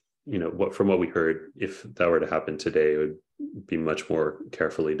that, you know, from what we heard, if that were to happen today, it would be much more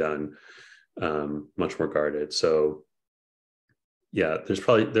carefully done, much more guarded. So yeah,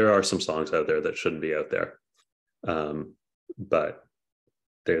 there are some songs out there that shouldn't be out there, but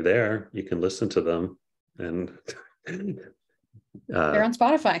they're there. You can listen to them, and they're on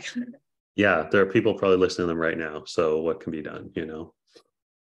Spotify. Yeah, there are people probably listening to them right now. So what can be done, you know?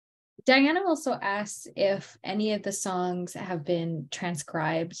 Diana also asks if any of the songs have been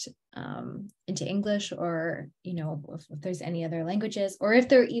transcribed into English, or, you know, if there's any other languages, or if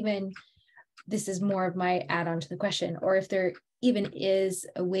there even, this is more of my add-on to the question, or if there even is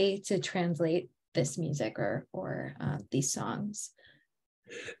a way to translate this music or these songs.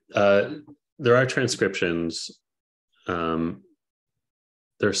 There are transcriptions.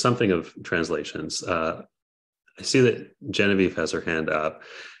 There's something of translations. I see that Genevieve has her hand up,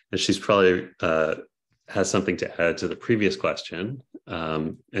 and she's probably has something to add to the previous question,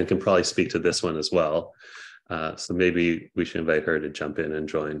 and can probably speak to this one as well. So maybe we should invite her to jump in and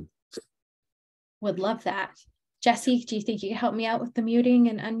join. Would love that. Jessie, do you think you can help me out with the muting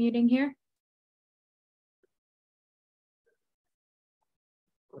and unmuting here?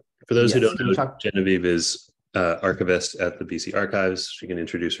 For those who don't know, Genevieve is archivist at the BC Archives. She can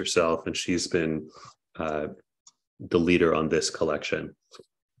introduce herself, and she's been the leader on this collection.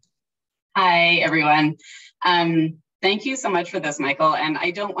 Hi, everyone. Thank you so much for this, Michael. And I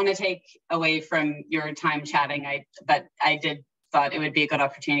don't want to take away from your time chatting, but I thought it would be a good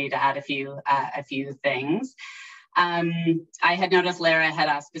opportunity to add a few things. I had noticed Lara had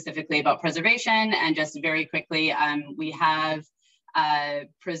asked specifically about preservation, and just very quickly, we have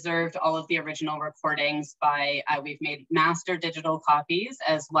preserved all of the original recordings by, we've made master digital copies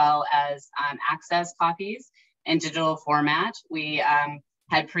as well as access copies in digital format. We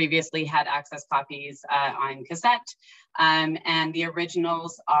had previously had access copies on cassette, and the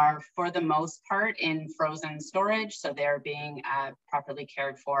originals are for the most part in frozen storage, so they're being properly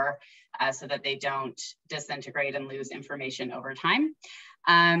cared for so that they don't disintegrate and lose information over time.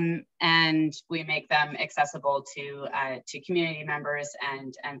 And we make them accessible to community members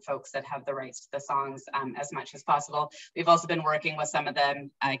and folks that have the rights to the songs as much as possible. We've also been working with some of the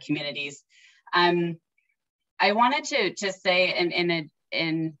communities. I wanted to just say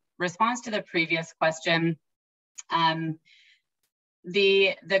in response to the previous question,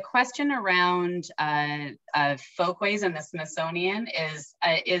 the question around folkways and the Smithsonian is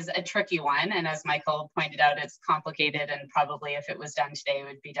a tricky one, and as Michael pointed out, it's complicated, and probably if it was done today, it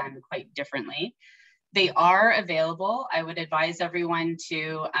would be done quite differently. They are available. I would advise everyone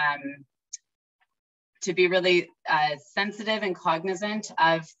to be really sensitive and cognizant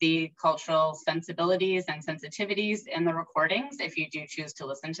of the cultural sensibilities and sensitivities in the recordings if you do choose to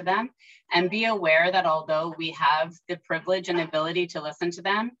listen to them. And be aware that although we have the privilege and ability to listen to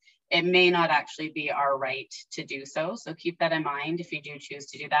them, it may not actually be our right to do so. So keep that in mind if you do choose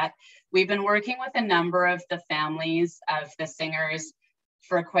to do that. We've been working with a number of the families of the singers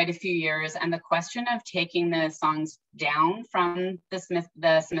for quite a few years, and the question of taking the songs down from the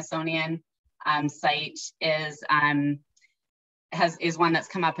Smithsonian site is one that's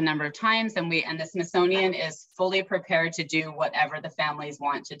come up a number of times, and the Smithsonian is fully prepared to do whatever the families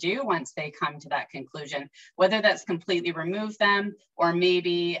want to do once they come to that conclusion, whether that's completely remove them or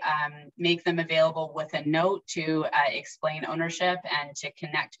maybe make them available with a note to explain ownership and to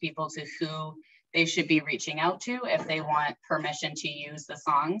connect people to who they should be reaching out to if they want permission to use the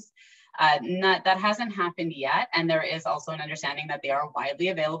songs. That hasn't happened yet, and there is also an understanding that they are widely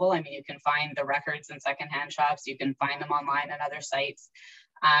available. I mean, you can find the records in secondhand shops, you can find them online on other sites,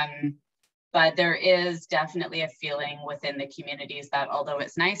 but there is definitely a feeling within the communities that although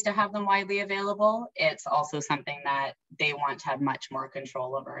it's nice to have them widely available, it's also something that they want to have much more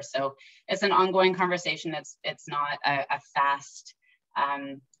control over. So it's an ongoing conversation. It's not a fast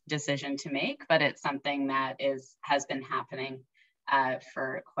decision to make, but it's something that has been happening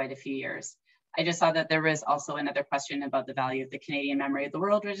for quite a few years. I just saw that there was also another question about the value of the Canadian Memory of the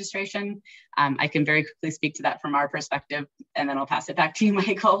World registration. I can very quickly speak to that from our perspective, and then I'll pass it back to you,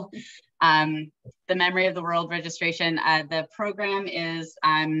 Michael. The Memory of the World registration, the program is,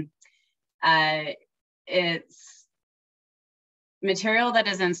 it's material that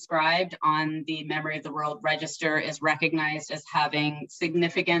is inscribed on the Memory of the World Register is recognized as having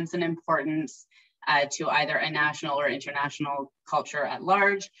significance and importance to either a national or international culture at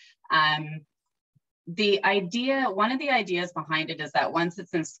large. one of the ideas behind it is that once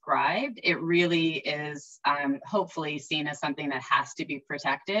it's inscribed, it really is hopefully seen as something that has to be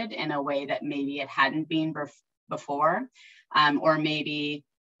protected in a way that maybe it hadn't been before, or maybe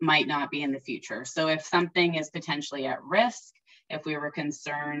might not be in the future. So if something is potentially at risk, if we were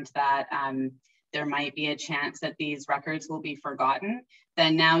concerned that there might be a chance that these records will be forgotten,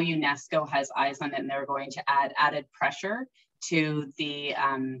 then now UNESCO has eyes on it, and they're going to add added pressure to the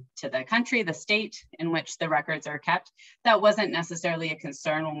country, the state in which the records are kept. That wasn't necessarily a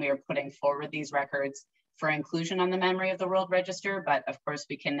concern when we were putting forward these records for inclusion on the Memory of the World Register, but of course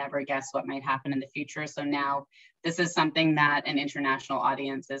we can never guess what might happen in the future. So now this is something that an international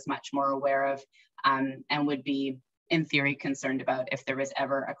audience is much more aware of, and would be in theory concerned about if there was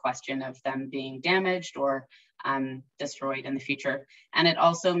ever a question of them being damaged or destroyed in the future. And it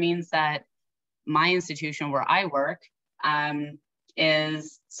also means that my institution where I work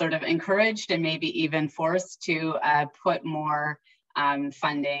is sort of encouraged and maybe even forced to put more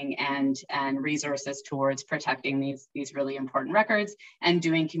funding and resources towards protecting these really important records and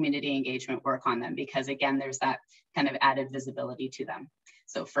doing community engagement work on them, because again, there's that kind of added visibility to them.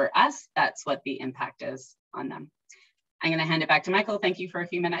 So for us, that's what the impact is on them. I'm going to hand it back to Michael. Thank you for a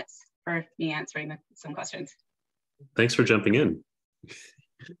few minutes for me answering some questions. Thanks for jumping in.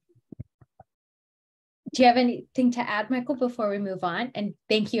 Do you have anything to add, Michael, before we move on? And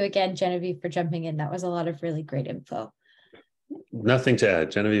thank you again, Genevieve, for jumping in. That was a lot of really great info. Nothing to add.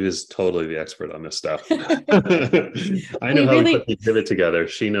 Genevieve is totally the expert on this stuff. I know how we put the exhibit together.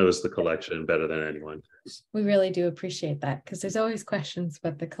 She knows the collection better than anyone. We really do appreciate that, because there's always questions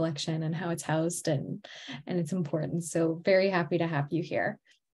about the collection and how it's housed and its importance. So very happy to have you here.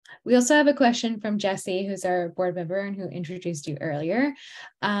 We also have a question from Jesse, who's our board member and who introduced you earlier.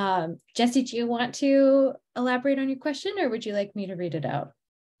 Jesse, do you want to elaborate on your question, or would you like me to read it out?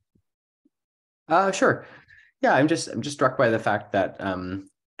 Sure. Yeah, I'm just struck by the fact that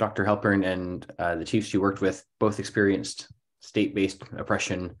Dr. Halpern and the chiefs she worked with both experienced state-based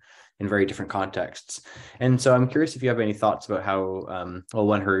oppression in very different contexts. And so I'm curious if you have any thoughts about how, well,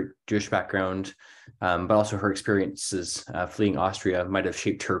 one, her Jewish background, but also her experiences fleeing Austria might have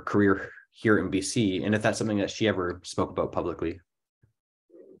shaped her career here in BC, and if that's something that she ever spoke about publicly.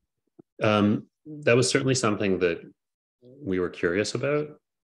 That was certainly something that we were curious about.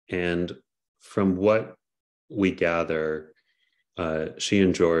 And from what we gather, she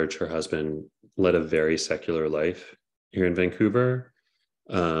and George, her husband, led a very secular life here in Vancouver,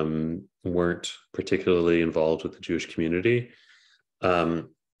 weren't particularly involved with the Jewish community.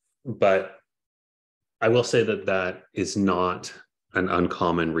 But I will say that that is not an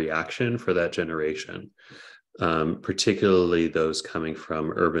uncommon reaction for that generation, particularly those coming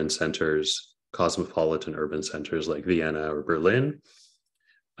from urban centers, cosmopolitan urban centers like Vienna or Berlin,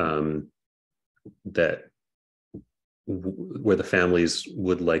 where the families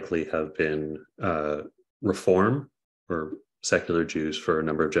would likely have been Reform or secular Jews for a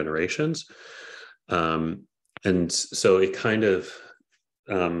number of generations. And so it kind of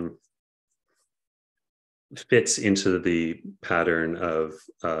fits into the pattern of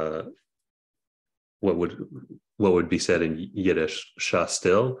what would be said in Yiddish, "Sha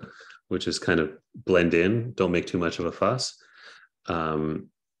still," which is kind of blend in, don't make too much of a fuss.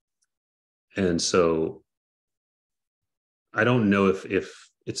 And so I don't know if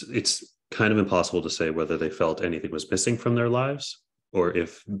it's kind of impossible to say whether they felt anything was missing from their lives or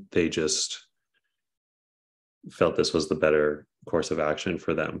if they just felt this was the better course of action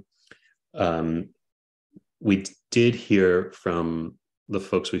for them. We did hear from the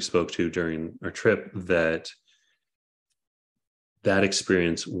folks we spoke to during our trip that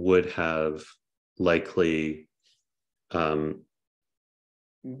experience would have likely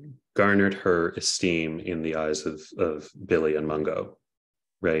garnered her esteem in the eyes of Billy and Mungo,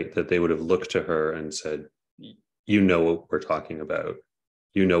 right? That they would have looked to her and said, you know what we're talking about.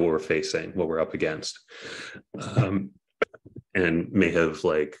 You know what we're facing, what we're up against. And may have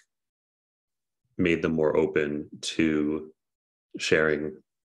made them more open to sharing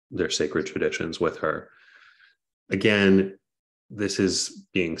their sacred traditions with her. Again, this is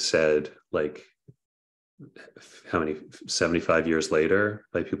being said how many, 75 years later,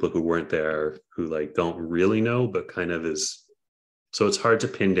 by people who weren't there, who don't really know, but kind of is. So it's hard to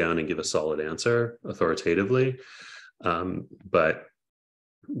pin down and give a solid answer authoritatively. But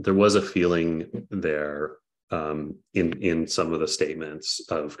there was a feeling there in some of the statements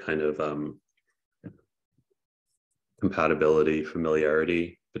of kind of compatibility,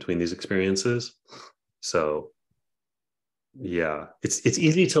 familiarity between these experiences. So yeah, it's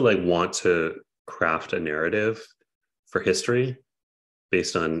easy to want to craft a narrative for history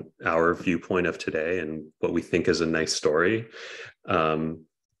based on our viewpoint of today and what we think is a nice story. And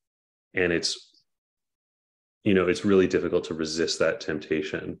it's, you know, it's really difficult to resist that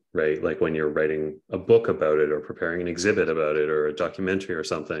temptation, right? Like when you're writing a book about it or preparing an exhibit about it or a documentary or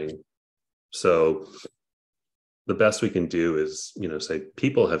something. So the best we can do is, you know, say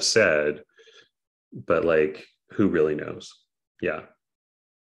people have said, but like, who really knows? Yeah.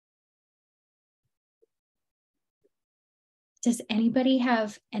 Does anybody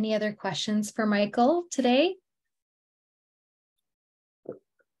have any other questions for Michael today?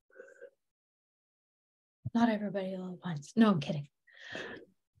 Not everybody all at once. No, I'm kidding.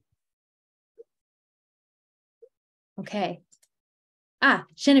 Okay.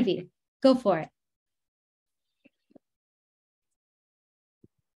 Genevieve, go for it.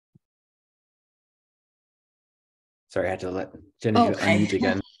 Sorry, I had to let Genevieve unmute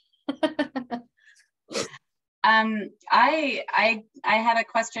again. I had a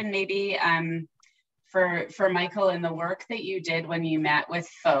question maybe for Michael in the work that you did when you met with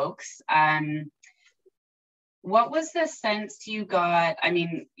folks. What was the sense you got? I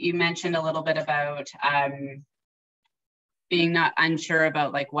mean, you mentioned a little bit about being not unsure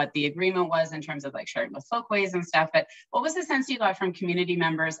about like what the agreement was in terms of like sharing with folkways and stuff, but what was the sense you got from community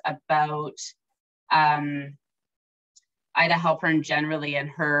members about Ida Halpern generally and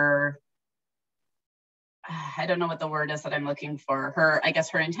her, I don't know what the word is that I'm looking for, her, I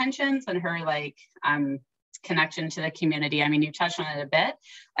guess her intentions and her like connection to the community? I mean, you touched on it a bit.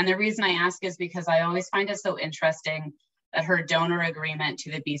 And the reason I ask is because I always find it so interesting that her donor agreement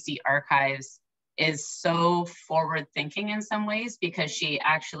to the BC Archives is so forward thinking in some ways, because she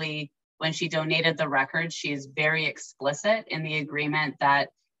actually, when she donated the records, she is very explicit in the agreement that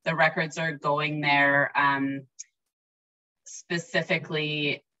the records are going there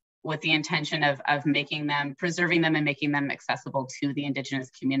specifically with the intention of making them, preserving them and making them accessible to the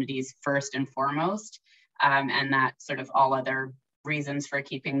Indigenous communities first and foremost. And that sort of all other reasons for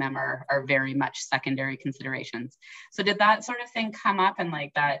keeping them are very much secondary considerations. So did that sort of thing come up, and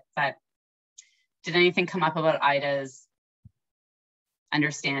like that did anything come up about Ida's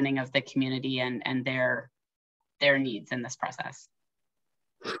understanding of the community and their needs in this process?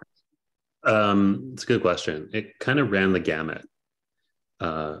 It's a good question. It kind of ran the gamut.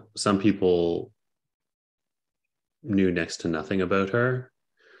 Some people knew next to nothing about her.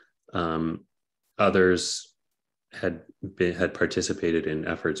 Others had participated in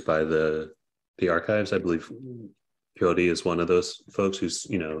efforts by the archives. I believe Jody is one of those folks who's,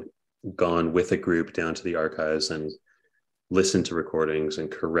 you know, gone with a group down to the archives and listened to recordings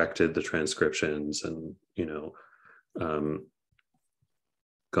and corrected the transcriptions and, you know,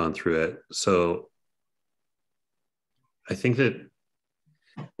 gone through it. So I think that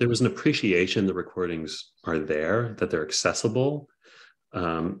there was an appreciation the recordings are there, that they're accessible.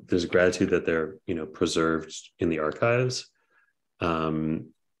 There's gratitude that they're, you know, preserved in the archives. But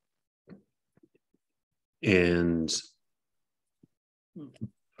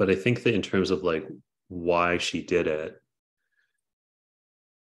I think that in terms of like why she did it,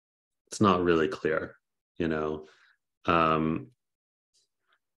 it's not really clear, you know.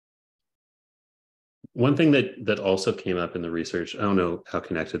 One thing that also came up in the research, I don't know how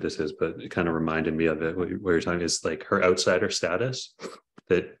connected this is, but it kind of reminded me of it, what you're talking is like her outsider status,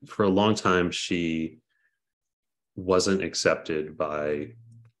 that for a long time she wasn't accepted by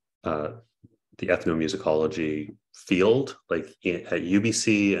the ethnomusicology field, like at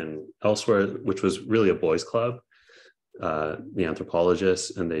UBC and elsewhere, which was really a boys' club, the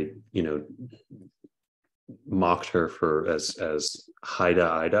anthropologists, and they, you know, mocked her for as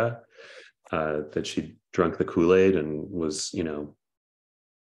Ida, that she drunk the Kool-Aid and was, you know,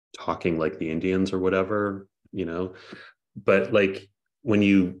 talking like the Indians or whatever, you know. But like when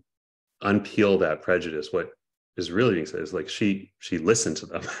you unpeel that prejudice, what is really being said is like she listened to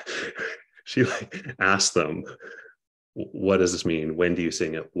them. She like asked them, what does this mean? When do you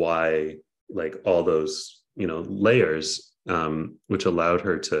sing it? Why? Like all those, you know, layers, which allowed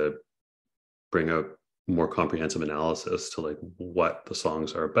her to bring a more comprehensive analysis to like what the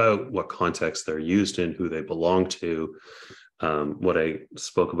songs are about, what context they're used in, who they belong to. What I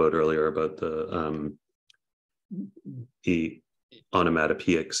spoke about earlier about the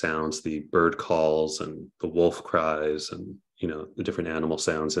onomatopoeic sounds, the bird calls and the wolf cries, and, you know, the different animal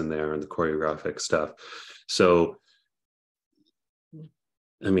sounds in there and the choreographic stuff. So,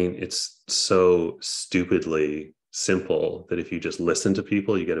 I mean, it's so stupidly simple that if you just listen to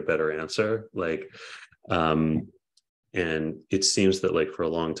people, you get a better answer. Like, and it seems that like for a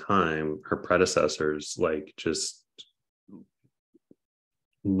long time, her predecessors like just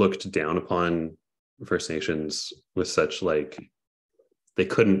looked down upon First Nations with such like they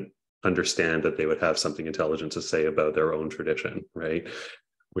couldn't understand that they would have something intelligent to say about their own tradition, right?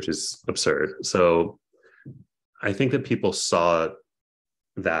 Which is absurd. So I think that people saw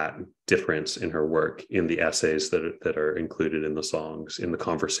that difference in her work in the essays that are included in the songs, in the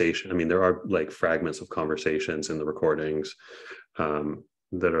conversation. I mean, there are like fragments of conversations in the recordings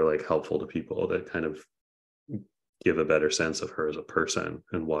that are like helpful to people, that kind of give a better sense of her as a person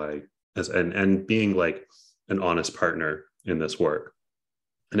and why, and being like an honest partner in this work.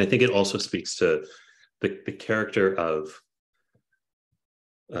 And I think it also speaks to the character of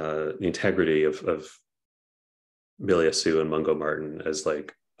the integrity of Billy Assu and Mungo Martin as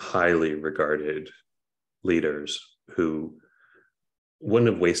like highly regarded leaders who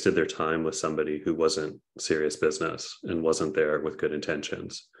wouldn't have wasted their time with somebody who wasn't serious business and wasn't there with good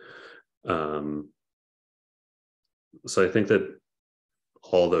intentions. So I think that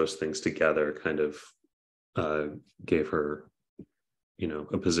all those things together kind of gave her, you know,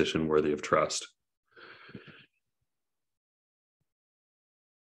 a position worthy of trust.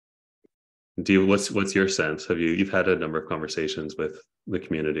 What's your sense? You've had a number of conversations with the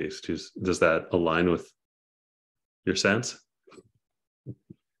communities. Does that align with your sense?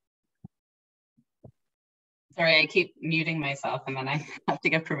 Sorry, I keep muting myself and then I have to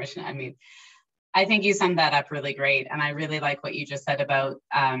give permission. I mean, I think you summed that up really great. And I really like what you just said about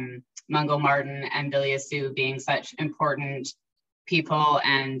Mungo Martin and Billy Assu being such important people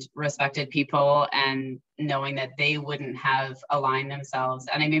and respected people, and knowing that they wouldn't have aligned themselves.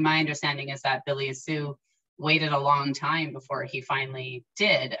 And I mean, my understanding is that Billy Assu waited a long time before he finally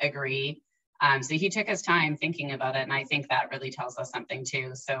did agree. So he took his time thinking about it. And I think that really tells us something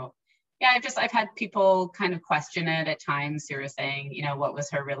too. So yeah, I've had people kind of question it at times. You were saying, you know, what was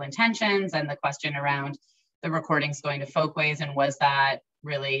her real intentions, and the question around the recordings going to Folkways, and was that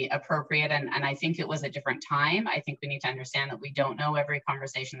really appropriate? And I think it was a different time. I think we need to understand that we don't know every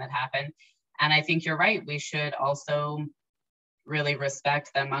conversation that happened. And I think you're right. We should also really respect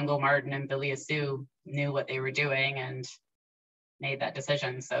that Mungo Martin and Billy Assu knew what they were doing and made that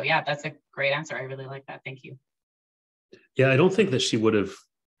decision. So yeah, that's a great answer. I really like that. Thank you. Yeah, I don't think that she would have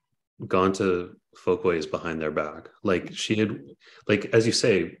gone to Folkways behind their back. Like she had, like, as you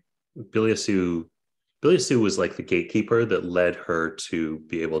say, Billy Assu was like the gatekeeper that led her to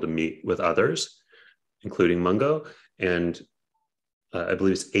be able to meet with others, including Mungo. And I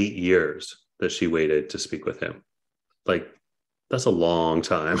believe it's 8 years that she waited to speak with him. Like, that's a long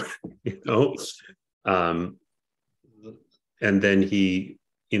time, you know? And then he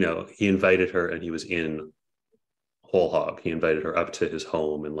invited her, and he was in whole hog. He invited her up to his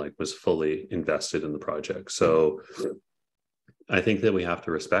home and like was fully invested in the project. So I think that we have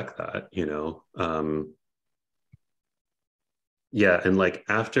to respect that, you know? Yeah. And like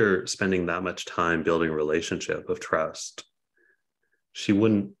after spending that much time building a relationship of trust, it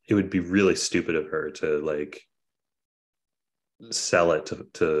would be really stupid of her to like sell it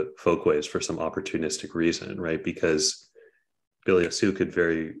to Folkways for some opportunistic reason, right? Because Billy Assu could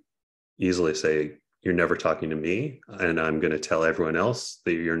very easily say, you're never talking to me, and I'm going to tell everyone else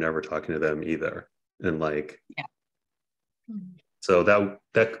that you're never talking to them either. And like, yeah. So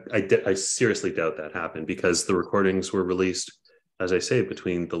I seriously doubt that happened, because the recordings were released, as I say,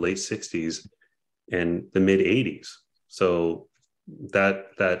 between the late 60s and the mid 80s. So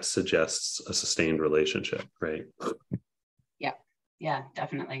that suggests a sustained relationship, right? Yeah,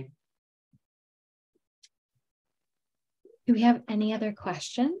 definitely. Do we have any other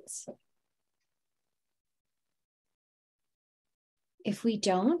questions? If we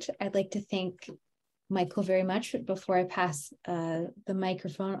don't, I'd like to thank Michael very much before I pass the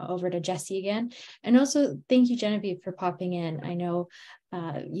microphone over to Jesse again. And also thank you, Genevieve, for popping in. I know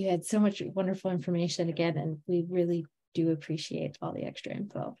you had so much wonderful information again, and we really do appreciate all the extra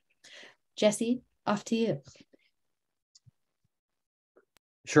info. Jesse, off to you.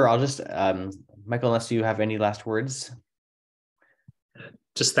 Sure, I'll just, Michael, unless you have any last words.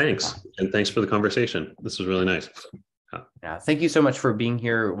 Just thanks. And thanks for the conversation. This was really nice. Yeah, thank you so much for being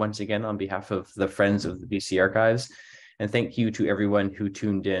here once again on behalf of the Friends of the BC Archives. And thank you to everyone who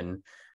tuned in.